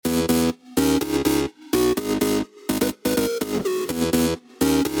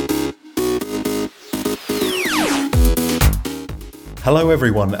Hello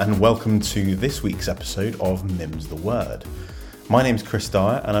everyone and welcome to this week's episode of Mim's the Word. My name's Chris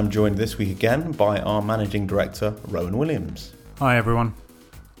Dyer and I'm joined this week again by our Managing Director, Rowan Williams. Hi everyone.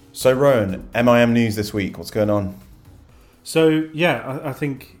 So Rowan, MIM news this week, what's going on? So I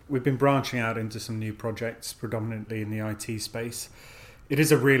think we've been branching out into some new projects, predominantly in the IT space. It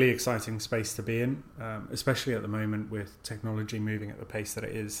is a really exciting space to be in, especially at the moment with technology moving at the pace that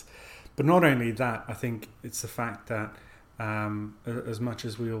it is. But not only that, I think it's the fact that as much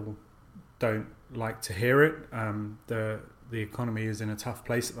as we all don't like to hear it, the economy is in a tough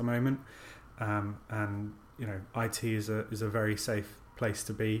place at the moment, and you know, IT is a very safe place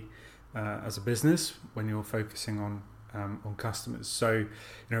to be as a business when you're focusing on customers. So, you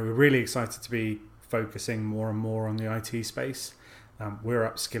know, we're really excited to be focusing more and more on the IT space. We're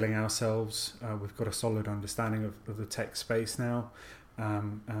upskilling ourselves. We've got a solid understanding of the tech space now,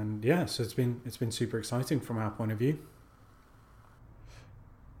 and yeah, so it's been super exciting from our point of view.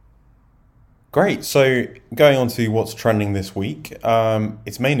 Great. So going on to what's trending this week,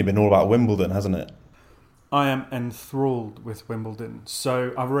 it's mainly been all about Wimbledon, hasn't it? I am enthralled with Wimbledon.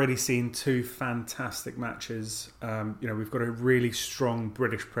 So I've already seen two fantastic matches. You know, we've got a really strong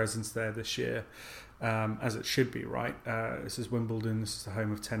British presence there this year, as it should be, right? This is Wimbledon. This is the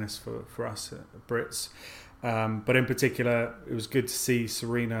home of tennis for us Brits. But in particular, it was good to see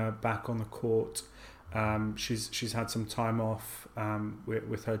Serena back on the court. She's had some time off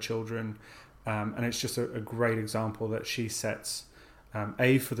with her children. And it's just a great example that she sets,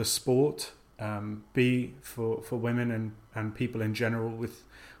 A, for the sport, B, for women and people in general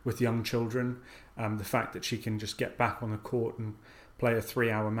with young children. The fact that she can just get back on the court and play a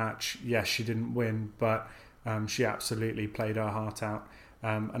 3-hour match. Yes, she didn't win, but she absolutely played her heart out.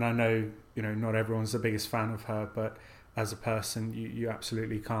 And I know, you know, not everyone's the biggest fan of her, but as a person, you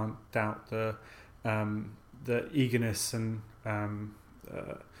absolutely can't doubt the eagerness and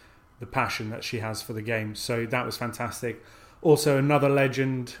the passion that she has for the game. So that was fantastic. Also, another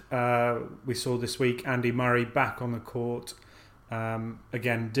legend we saw this week, Andy Murray, back on the court.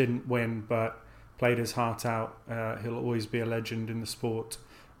 Again, didn't win, but played his heart out. He'll always be a legend in the sport,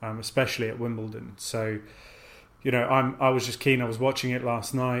 especially at Wimbledon. So, you know, I was just keen. I was watching it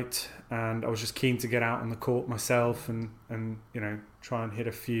last night, and I was just keen to get out on the court myself and you know, try and hit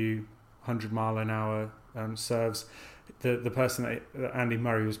a few 100-mile-an-hour serves. The person that Andy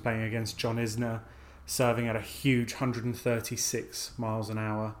Murray was playing against, John Isner, serving at a huge 136 miles an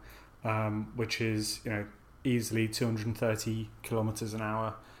hour, which is, you know, easily 230 kilometers an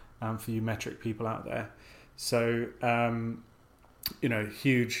hour for you metric people out there. So, you know,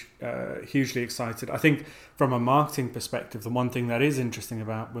 hugely excited. I think from a marketing perspective, the one thing that is interesting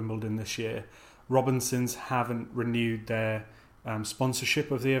about Wimbledon this year, Robinsons haven't renewed their sponsorship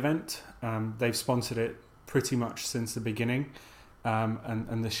of the event. They've sponsored it pretty much since the beginning,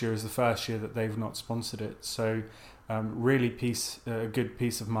 and this year is the first year that they've not sponsored it. So really a good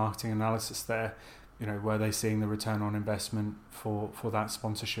piece of marketing analysis there. You know, were they seeing the return on investment for that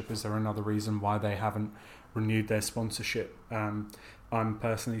sponsorship? Is there another reason why they haven't renewed their sponsorship? I'm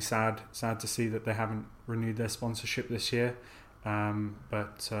personally sad to see that they haven't renewed their sponsorship this year.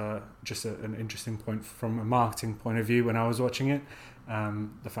 But just an interesting point from a marketing point of view when I was watching it,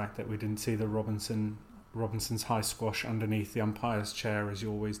 the fact that we didn't see the Robinson's high squash underneath the umpire's chair as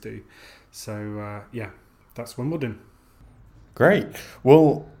you always do. So that's Wimbledon. Great.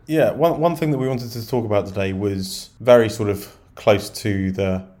 Well, yeah, one thing that we wanted to talk about today was very sort of close to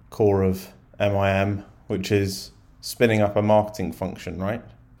the core of MIM, which is spinning up a marketing function, right?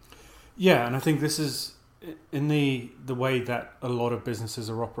 Yeah, and I think this is in the way that a lot of businesses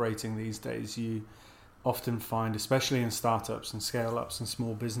are operating these days. You often find, especially in startups and scale-ups and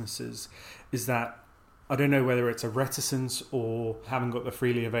small businesses, is that I don't know whether it's a reticence or haven't got the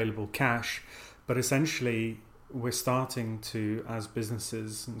freely available cash, but essentially we're starting to, as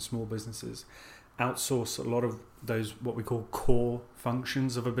businesses and small businesses, outsource a lot of those what we call core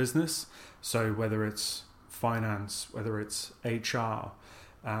functions of a business. So whether it's finance, whether it's HR,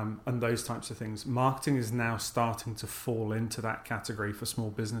 and those types of things. Marketing is now starting to fall into that category for small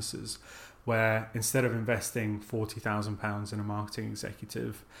businesses, where instead of investing £40,000 in a marketing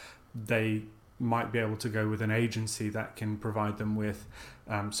executive, they might be able to go with an agency that can provide them with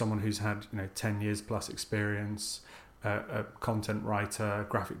someone who's had 10 years plus experience, a content writer,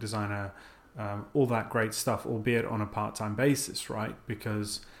 graphic designer, all that great stuff, albeit on a part-time basis, right?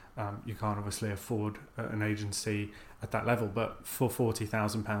 Because you can't obviously afford an agency at that level, but for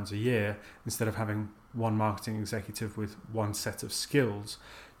 £40,000 a year, instead of having one marketing executive with one set of skills,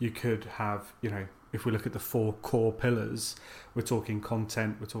 you could have if we look at the 4 core pillars, we're talking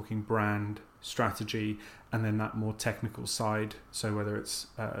content, we're talking brand, strategy, and then that more technical side. So whether it's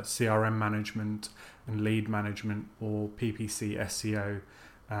CRM management and lead management, or PPC, SEO,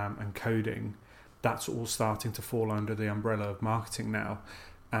 and coding, that's all starting to fall under the umbrella of marketing now.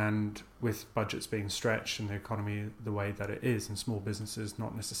 And with budgets being stretched and the economy the way that it is, and small businesses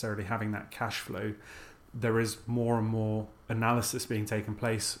not necessarily having that cash flow, there is more and more analysis being taken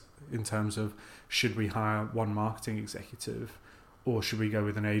place in terms of, should we hire one marketing executive, or should we go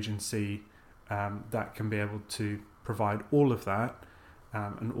with an agency that can be able to provide all of that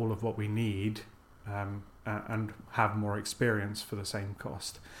and all of what we need, and have more experience for the same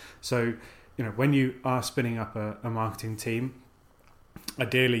cost. So, when you are spinning up a marketing team,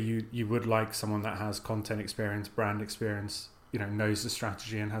 ideally you would like someone that has content experience, brand experience, knows the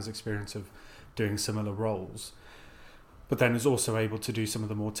strategy and has experience of doing similar roles, but then is also able to do some of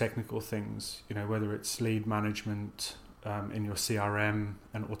the more technical things, whether it's lead management in your CRM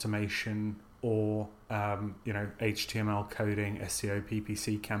and automation, or HTML coding, SEO,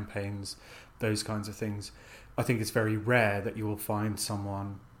 PPC campaigns, those kinds of things. I think it's very rare that you will find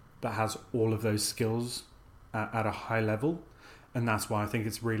someone that has all of those skills at a high level. And that's why I think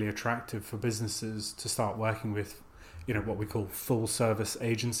it's really attractive for businesses to start working with, what we call full service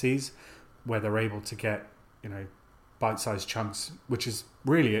agencies, where they're able to get, bite-sized chunks, which is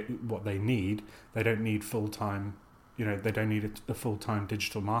really what they need. They don't need full-time, they don't need a full-time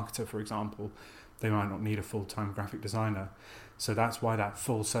digital marketer, for example. They might not need a full-time graphic designer. So that's why that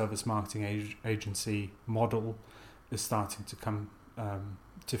full service marketing agency model is starting to come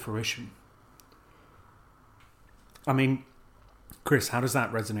to fruition. I mean, Kris, how does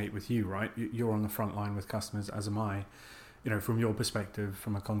that resonate with you, right? You're on the front line with customers, as am I. From your perspective,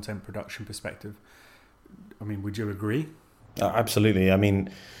 from a content production perspective, I mean, would you agree? Absolutely. I mean,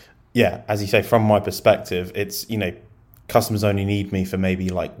 yeah, as you say, from my perspective, it's, customers only need me for maybe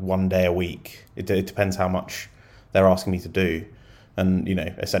like 1 day a week. It depends how much they're asking me to do, and,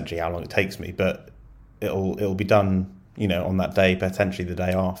 essentially how long it takes me, but it'll be done, on that day, potentially the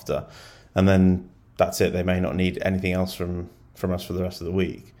day after. And then that's it. They may not need anything else from us for the rest of the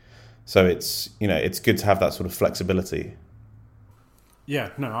week. So it's good to have that sort of flexibility.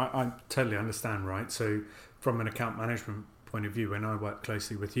 Yeah, no, I totally understand, right? So from an account management point of view, when I work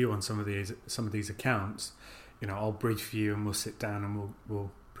closely with you on some of these accounts, I'll brief you and we'll sit down and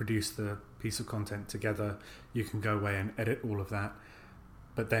we'll produce the piece of content together. You can go away and edit all of that,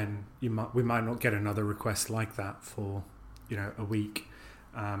 but then we might not get another request like that for a week.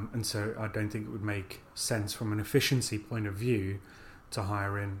 And so I don't think it would make sense from an efficiency point of view to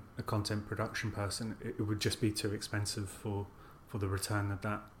hire in a content production person. It would just be too expensive for the return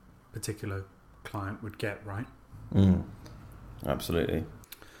that particular client would get, right? Absolutely.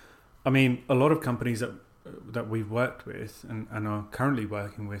 I mean, a lot of companies that we've worked with and are currently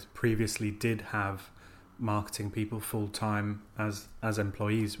working with previously did have marketing people full-time as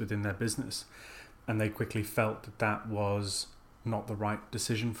employees within their business, and they quickly felt that was not the right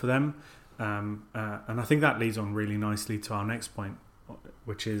decision for them. And I think that leads on really nicely to our next point,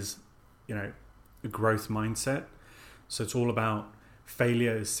 which is, a growth mindset. So it's all about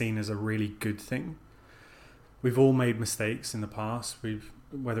failure is seen as a really good thing. We've all made mistakes in the past,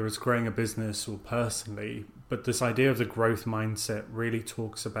 whether it's growing a business or personally, but this idea of the growth mindset really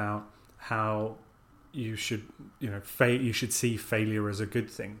talks about how you should, you should see failure as a good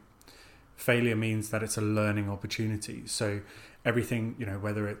thing. Failure means that it's a learning opportunity. So everything,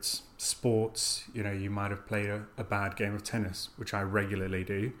 whether it's sports, you might have played a bad game of tennis, which I regularly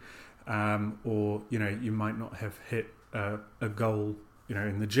do, or, you might not have hit a goal,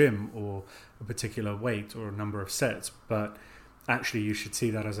 in the gym, or a particular weight or a number of sets, but actually you should see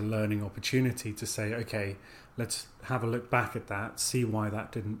that as a learning opportunity to say, okay, let's have a look back at that, see why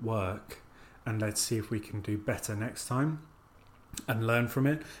that didn't work, and let's see if we can do better next time and learn from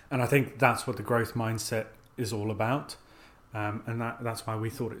it. And I think that's what the growth mindset is all about. And that's why we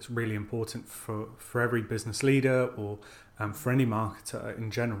thought it's really important for every business leader or for any marketer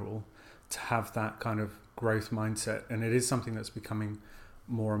in general to have that kind of growth mindset. And it is something that's becoming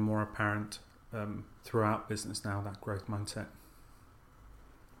more and more apparent throughout business now, that growth mindset.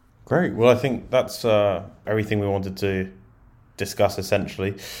 Great. Well, I think that's everything we wanted to discuss,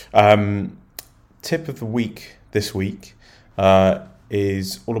 essentially. Tip of the week this week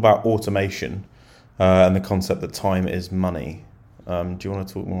is all about automation and the concept that time is money. Do you want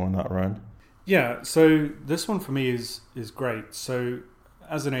to talk more on that, Rowan? Yeah, so this one for me is great. So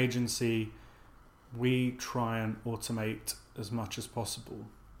as an agency, we try and automate as much as possible,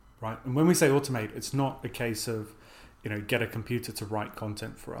 right? And when we say automate, it's not a case of, get a computer to write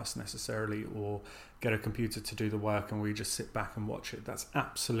content for us necessarily, or get a computer to do the work and we just sit back and watch it. That's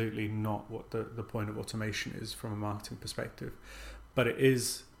absolutely not what the point of automation is from a marketing perspective. But it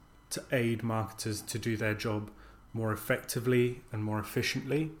is to aid marketers to do their job more effectively and more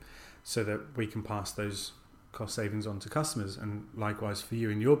efficiently, so that we can pass those cost savings on to customers. And likewise for you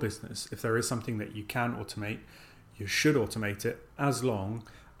in your business, if there is something that you can automate, you should automate it, as long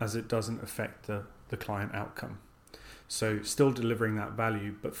as it doesn't affect the client outcome. So still delivering that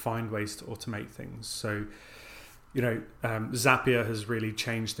value, but find ways to automate things. So, Zapier has really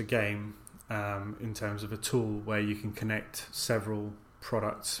changed the game in terms of a tool where you can connect several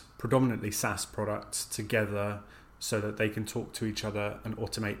products, predominantly SaaS products, together so that they can talk to each other and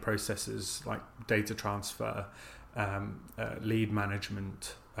automate processes like data transfer, lead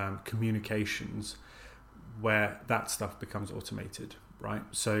management, communications, where that stuff becomes automated, right?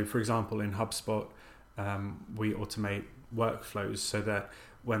 So for example, in HubSpot, we automate workflows so that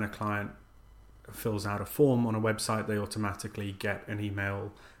when a client fills out a form on a website, they automatically get an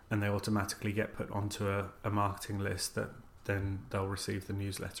email and they automatically get put onto a marketing list that then they'll receive the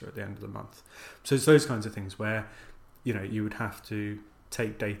newsletter at the end of the month. So it's those kinds of things where, you would have to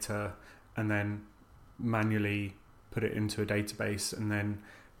take data and then manually put it into a database, and then,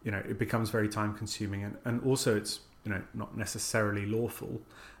 it becomes very time consuming. And also it's, not necessarily lawful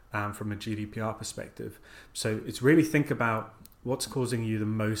from a GDPR perspective. So it's really think about what's causing you the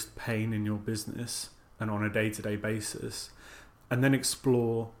most pain in your business and on a day-to-day basis, and then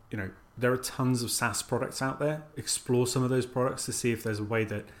explore, there are tons of SaaS products out there. Explore some of those products to see if there's a way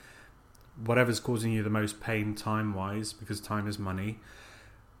that whatever's causing you the most pain time-wise, because time is money,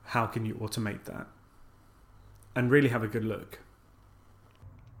 how can you automate that? And really have a good look.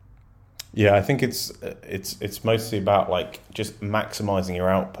 Yeah, I think it's mostly about like just maximizing your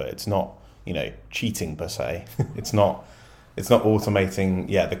output. It's not, cheating per se. It's not automating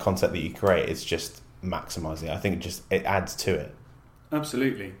the content that you create. It's just maximizing. I think it adds to it.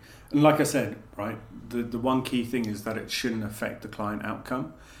 Absolutely. And like I said, right, the one key thing is that it shouldn't affect the client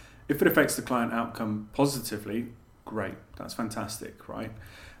outcome. If it affects the client outcome positively, great, that's fantastic, right?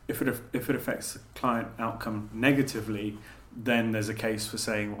 If it affects the client outcome negatively, then there's a case for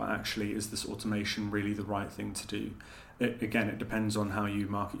saying, well, actually, is this automation really the right thing to do? It depends on how you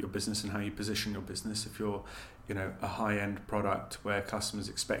market your business and how you position your business. If you're, a high-end product where customers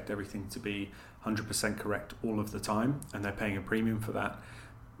expect everything to be 100% correct all of the time, and they're paying a premium for that,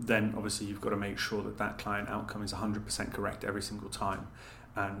 then obviously you've got to make sure that client outcome is 100% correct every single time.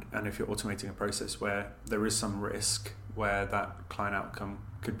 And if you're automating a process where there is some risk where that client outcome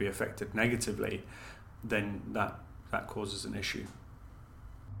could be affected negatively, then that causes an issue.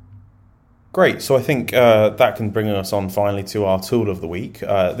 Great. So I think that can bring us on finally to our tool of the week.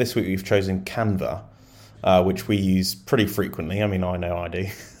 This week we've chosen Canva, which we use pretty frequently. I mean, I know I do.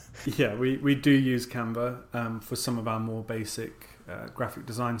 Yeah, we do use Canva for some of our more basic graphic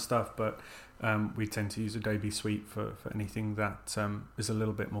design stuff, but we tend to use Adobe Suite for anything that is a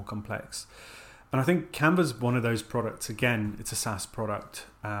little bit more complex. And I think Canva's one of those products. Again, it's a SaaS product.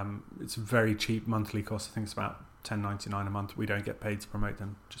 It's a very cheap monthly cost. I think it's about $10.99 a month. We don't get paid to promote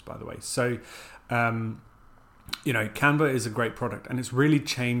them, just by the way. So, Canva is a great product, and it's really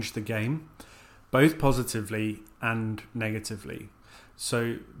changed the game, both positively and negatively.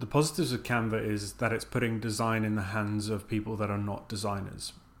 So the positives of Canva is that it's putting design in the hands of people that are not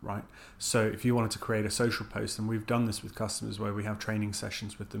designers, right? So if you wanted to create a social post, and we've done this with customers where we have training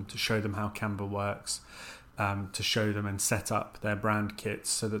sessions with them to show them how Canva works, to show them and set up their brand kits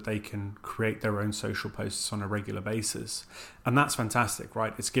so that they can create their own social posts on a regular basis. And that's fantastic,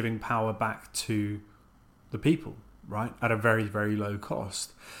 right? It's giving power back to the people, right? At a very, very low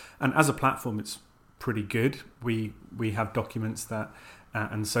cost. And as a platform, it's pretty good. We have documents that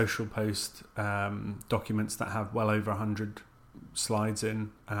and social post documents that have well over 100 slides in.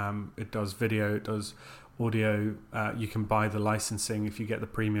 It does video, it does audio. You can buy the licensing if you get the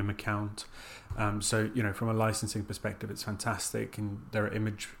premium account. So from a licensing perspective, it's fantastic, and there are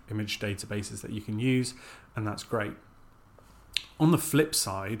image databases that you can use, and that's great. On the flip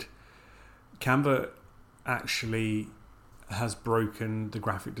side, Canva actually has broken the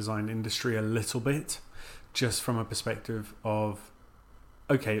graphic design industry a little bit, just from a perspective of,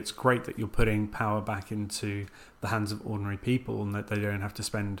 okay, it's great that you're putting power back into the hands of ordinary people and that they don't have to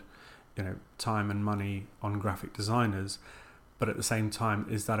spend, time and money on graphic designers, but at the same time,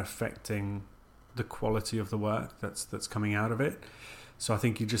 is that affecting the quality of the work that's coming out of it? So I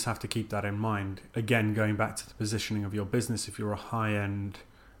think you just have to keep that in mind. Again, going back to the positioning of your business, if you're a high-end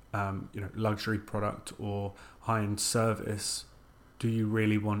luxury product or high-end service, do you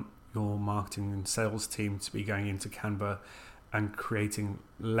really want your marketing and sales team to be going into Canva and creating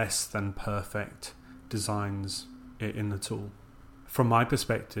less than perfect designs in the tool. From my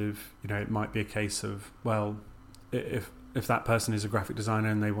perspective, it might be a case of, well, if that person is a graphic designer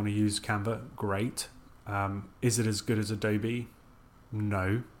and they want to use Canva, great. Is it as good as Adobe?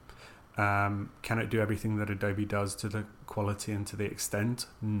 No. Can it do everything that Adobe does to the quality and to the extent?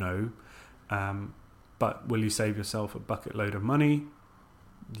 No. But will you save yourself a bucket load of money?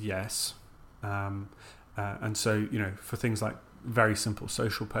 Yes. And so, for things like very simple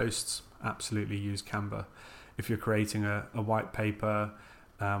social posts, absolutely use Canva. If you're creating a white paper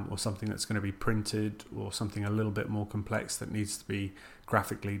or something that's going to be printed, or something a little bit more complex that needs to be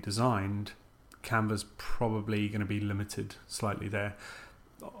graphically designed, Canva's probably going to be limited slightly there.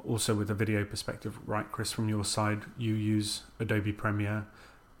 Also, with a video perspective, right, Chris, from your side, you use Adobe Premiere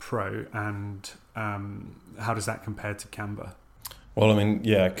Pro, and how does that compare to Canva? Well,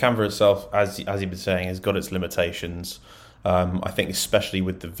 Canva itself, as you've been saying, has got its limitations. I think especially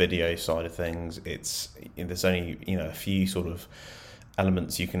with the video side of things, there's only a few sort of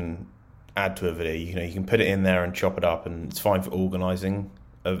elements you can add to a video. You can put it in there and chop it up, and it's fine for organising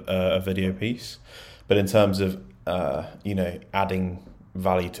a video piece. But in terms of adding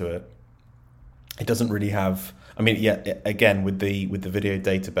value to it, it doesn't really have. Again, with the video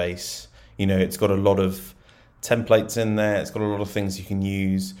database, it's got a lot of templates in there. It's got a lot of things you can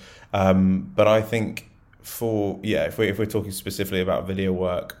use. But I think if we're talking specifically about video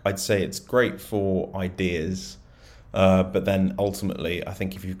work, I'd say it's great for ideas. But then ultimately, I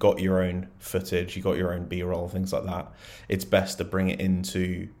think if you've got your own footage, you've got your own B-roll, things like that, it's best to bring it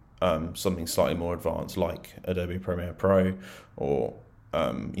into something slightly more advanced, like Adobe Premiere Pro or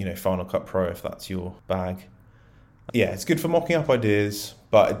Final Cut Pro, if that's your bag. Yeah, it's good for mocking up ideas,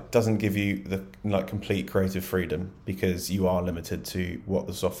 but it doesn't give you the complete creative freedom, because you are limited to what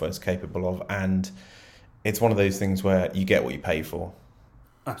the software is capable of, and it's one of those things where you get what you pay for.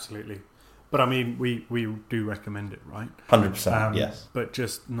 Absolutely. But we do recommend it, right? 100%, yes. But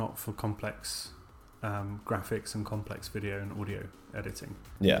just not for complex graphics and complex video and audio editing.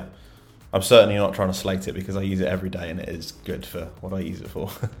 Yeah. I'm certainly not trying to slate it, because I use it every day and it is good for what I use it for.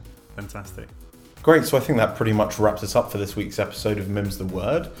 Fantastic. Great, so I think that pretty much wraps us up for this week's episode of Mim's the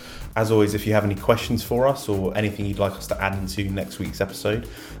Word. As always, if you have any questions for us or anything you'd like us to add into next week's episode,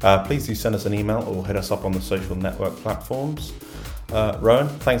 please do send us an email or hit us up on the social network platforms. Rowan,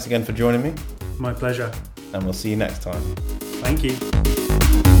 thanks again for joining me. My pleasure. And we'll see you next time. Thank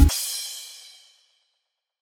you.